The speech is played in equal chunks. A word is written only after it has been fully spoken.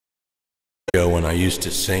When I used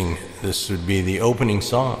to sing, this would be the opening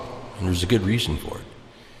song, and there's a good reason for it.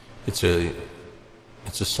 It's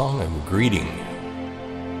a song of greeting.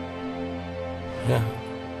 Yeah.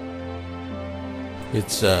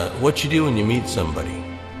 It's what you do when you meet somebody.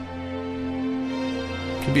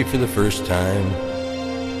 It can be for the first time,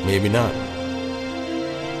 maybe not.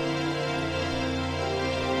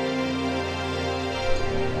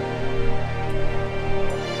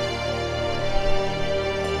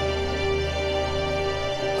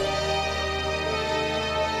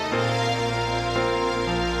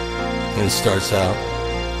 And it starts out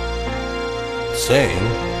saying,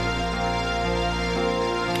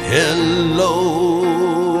 hello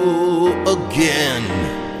again,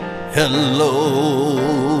 hello.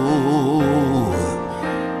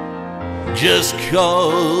 Just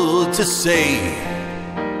called to say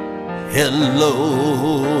hello.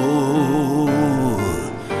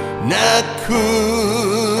 And I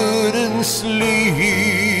couldn't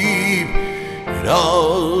sleep at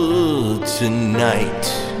all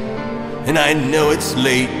tonight. And I know it's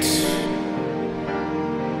late,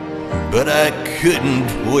 but I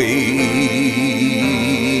couldn't wait.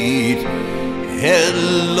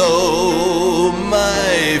 Hello,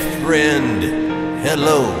 my friend,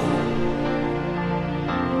 hello.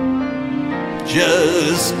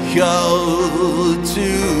 Just called to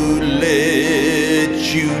let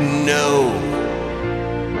you know.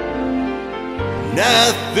 And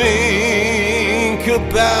I think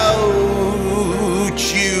about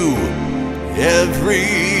you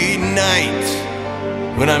every night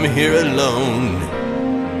when I'm here alone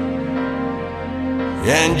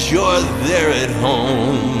and you're there at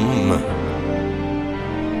home.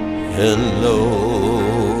 Hello.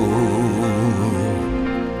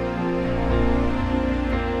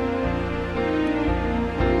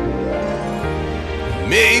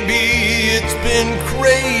 Maybe it's been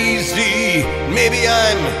crazy, maybe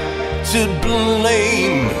I'm to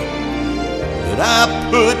blame, but I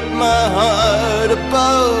put my heart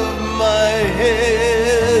above my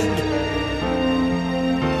head.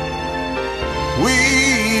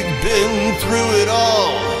 We've been through it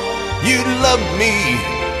all. You love me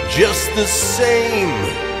just the same.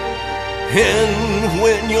 And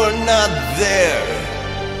when you're not there,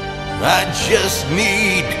 I just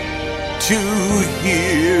need to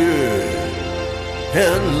hear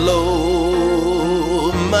hello,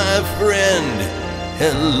 my friend,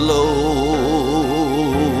 hello.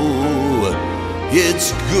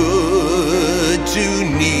 It's good to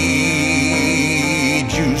need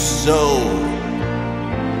you so.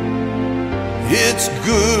 It's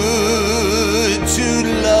good to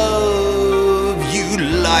love you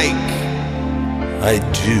like I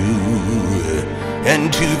do,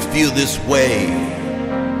 and to feel this way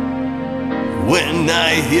when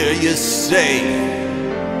I hear you say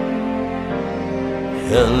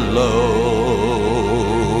hello.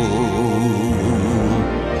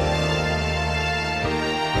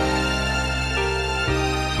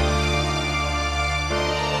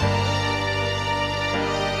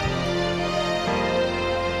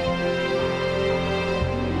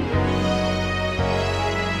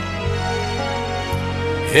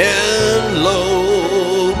 Hello,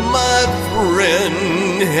 my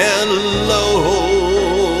friend, hello.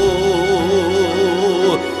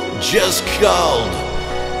 Just called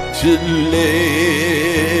to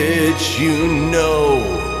let you know.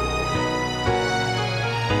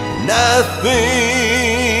 And I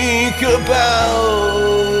think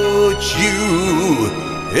about you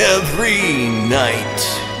every night,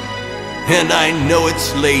 and I know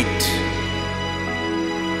it's late,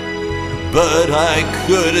 but I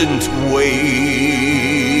couldn't wait.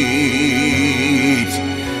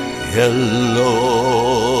 Hello.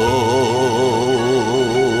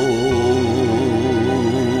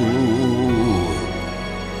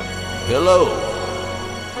 Hello.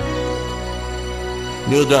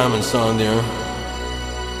 Neil Diamond song there.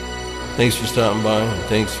 Thanks for stopping by, and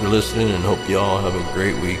thanks for listening, and hope you all have a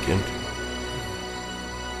great weekend.